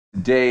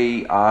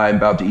Today I'm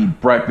about to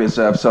eat breakfast.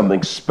 I have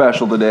something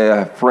special today. I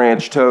have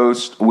Franch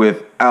toast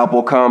with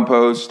apple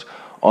compost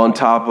on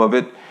top of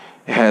it.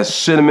 It has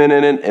cinnamon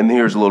in it, and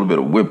here's a little bit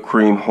of whipped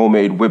cream,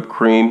 homemade whipped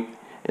cream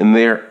in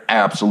there.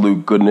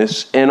 Absolute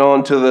goodness. And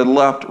on to the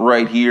left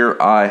right here,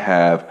 I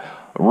have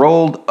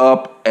rolled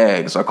up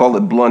eggs. I call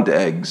it blunt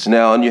eggs.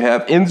 Now, and you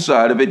have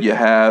inside of it, you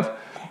have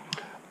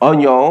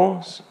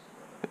onions,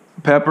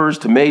 peppers,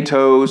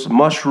 tomatoes,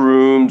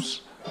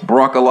 mushrooms,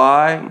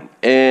 broccoli,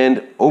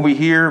 and over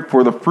here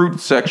for the fruit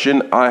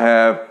section, I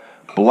have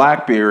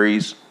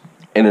blackberries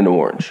and an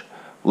orange.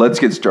 Let's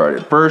get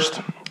started. First,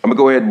 I'm gonna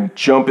go ahead and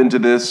jump into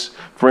this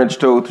French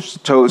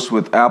toast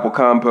with apple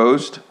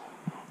compost,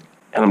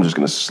 and I'm just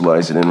gonna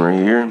slice it in right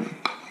here.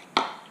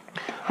 I'm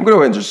gonna go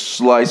ahead and just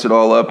slice it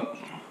all up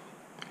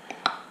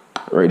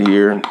right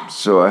here.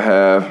 So I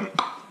have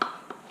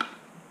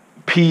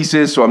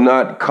pieces, so I'm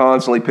not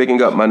constantly picking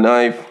up my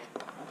knife.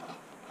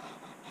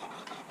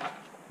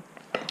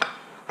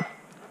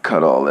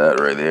 Cut all that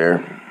right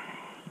there.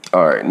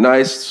 All right,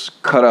 nice.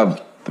 Cut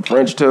up the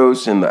French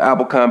toast and the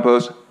apple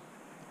compost.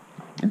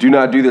 Do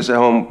not do this at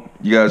home,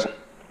 you guys.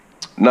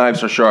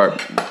 Knives are sharp.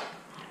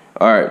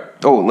 All right.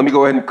 Oh, let me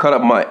go ahead and cut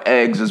up my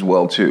eggs as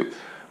well too.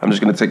 I'm just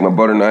gonna take my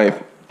butter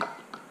knife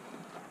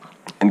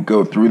and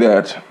go through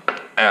that.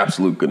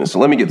 Absolute goodness. So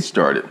let me get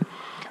started.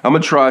 I'm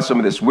gonna try some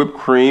of this whipped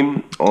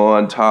cream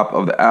on top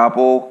of the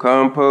apple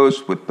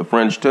compost with the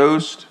French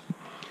toast.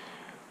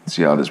 Let's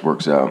see how this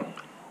works out.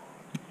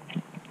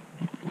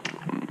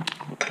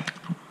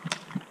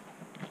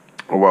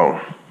 Oh,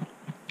 wow.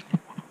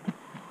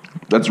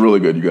 That's really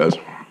good, you guys.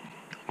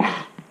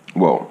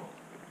 Whoa.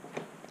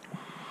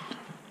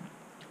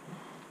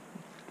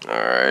 All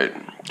right.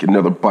 Get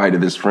another bite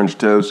of this French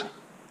toast.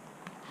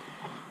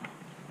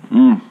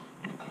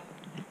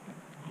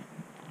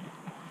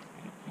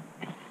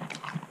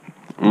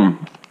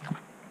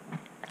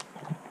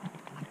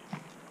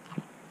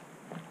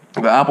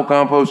 The apple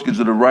compost gives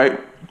it the right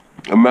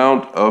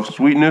amount of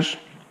sweetness.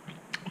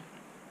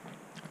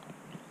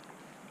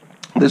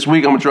 This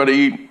week, I'm gonna try to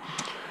eat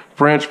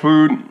French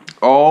food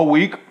all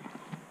week.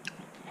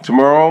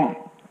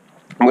 Tomorrow,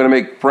 I'm gonna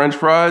make French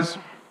fries.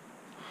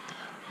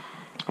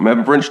 I'm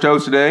having French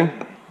toast today.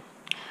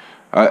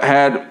 I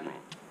had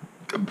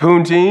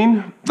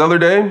poutine the other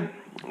day.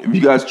 If you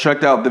guys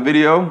checked out the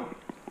video,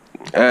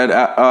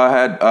 I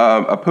had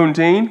a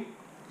poutine.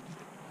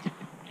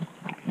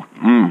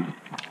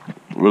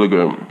 Really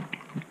good.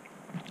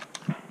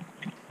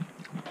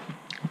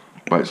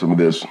 Bite some of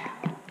this.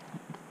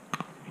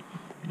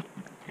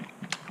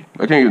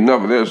 I can't get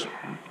enough of this.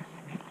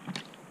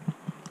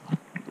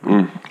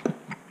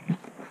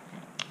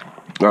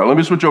 All right, let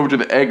me switch over to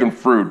the egg and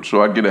fruit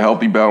so I get a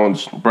healthy,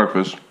 balanced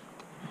breakfast.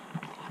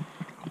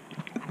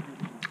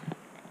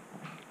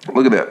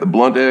 Look at that, the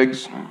blunt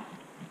eggs.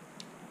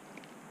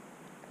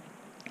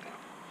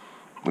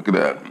 Look at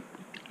that,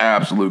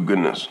 absolute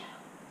goodness.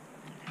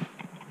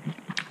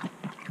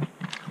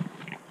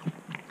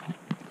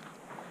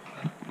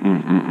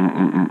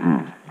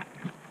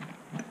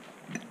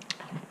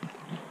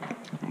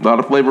 A lot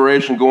of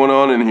flavoration going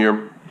on in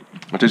here.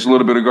 I taste a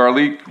little bit of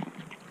garlic.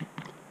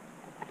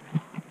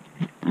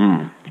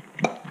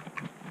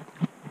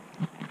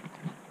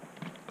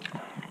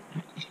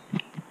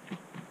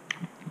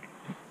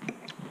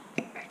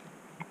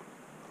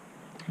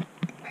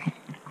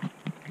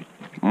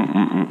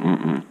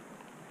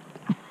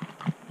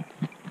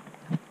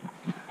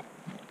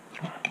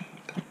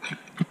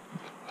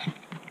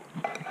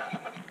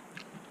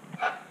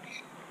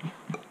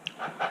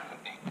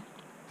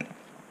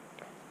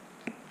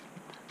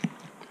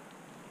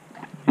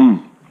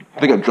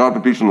 I think I dropped a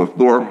piece on the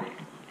floor.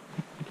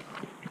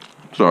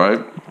 It's all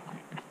right.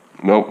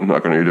 Nope, I'm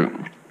not gonna eat it.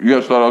 You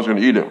guys thought I was gonna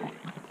eat it.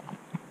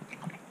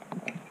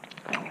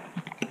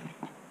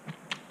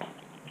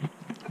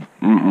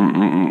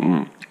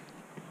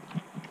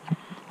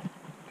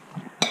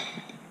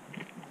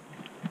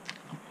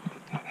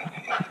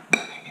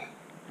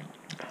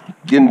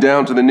 Getting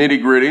down to the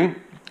nitty gritty.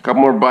 A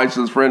couple more bites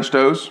of this French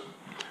toast.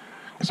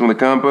 Some of the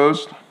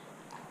compost.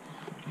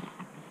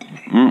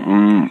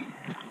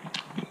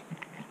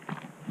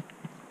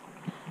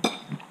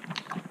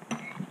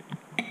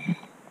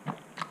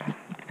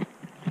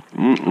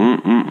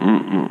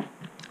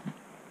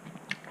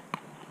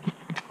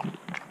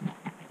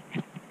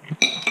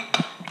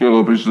 Get a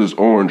little piece of this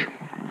orange.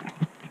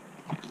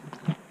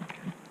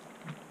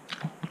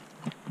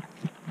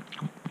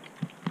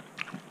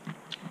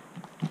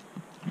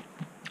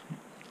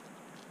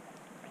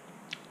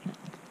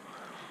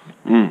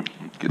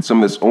 Get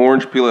some of this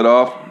orange, peel it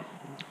off.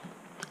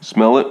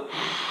 Smell it.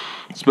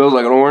 It smells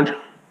like an orange.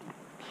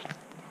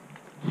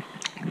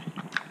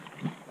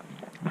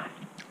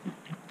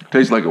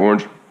 Tastes like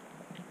orange.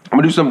 I'm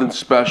gonna do something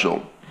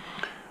special.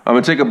 I'm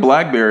gonna take a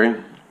blackberry.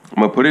 I'm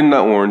gonna put it in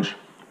that orange.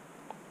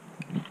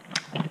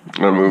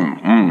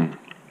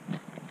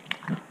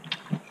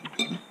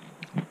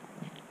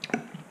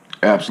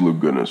 Absolute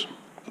goodness.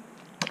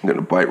 I'm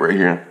gonna bite right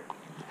here.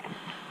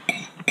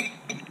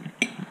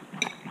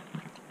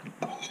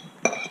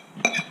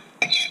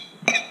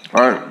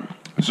 All right,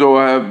 so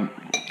I have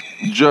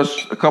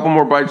just a couple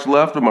more bites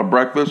left of my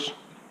breakfast.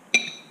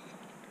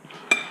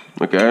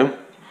 Okay.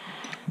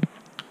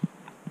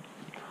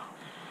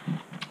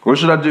 What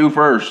should I do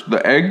first?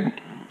 The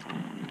egg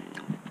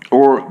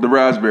or the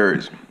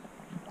raspberries?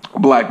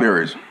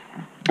 Blackberries.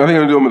 I think I'm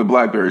gonna do them with the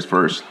blackberries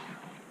first.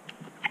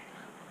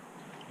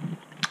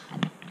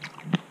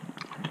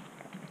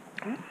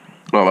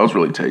 Oh, that was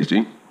really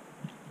tasty.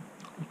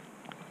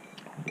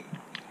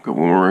 Got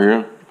one more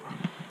here.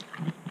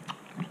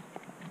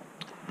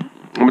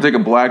 I'm gonna take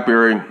a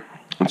blackberry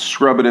and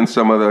scrub it in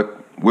some of the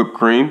whipped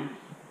cream.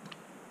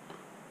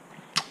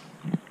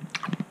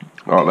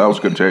 Oh, that was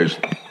good taste.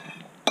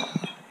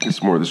 Get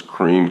some more of this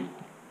cream.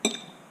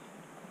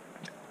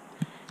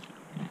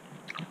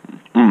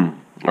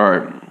 All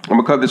right, I'm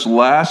gonna cut this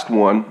last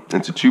one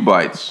into 2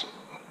 bites.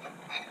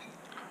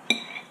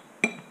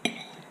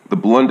 The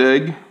blonde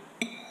egg.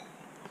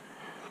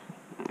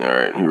 All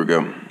right, here we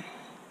go.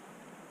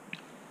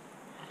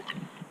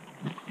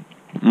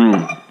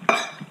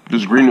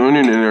 There's green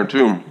onion in there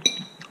too.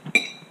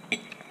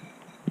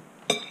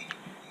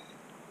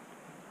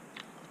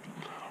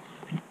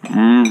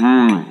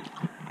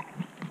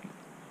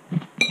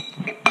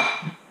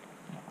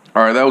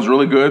 All right, that was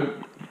really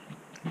good.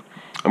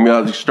 I'm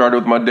gonna get started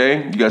with my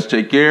day. You guys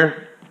take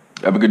care.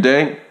 Have a good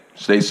day.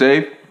 Stay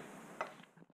safe.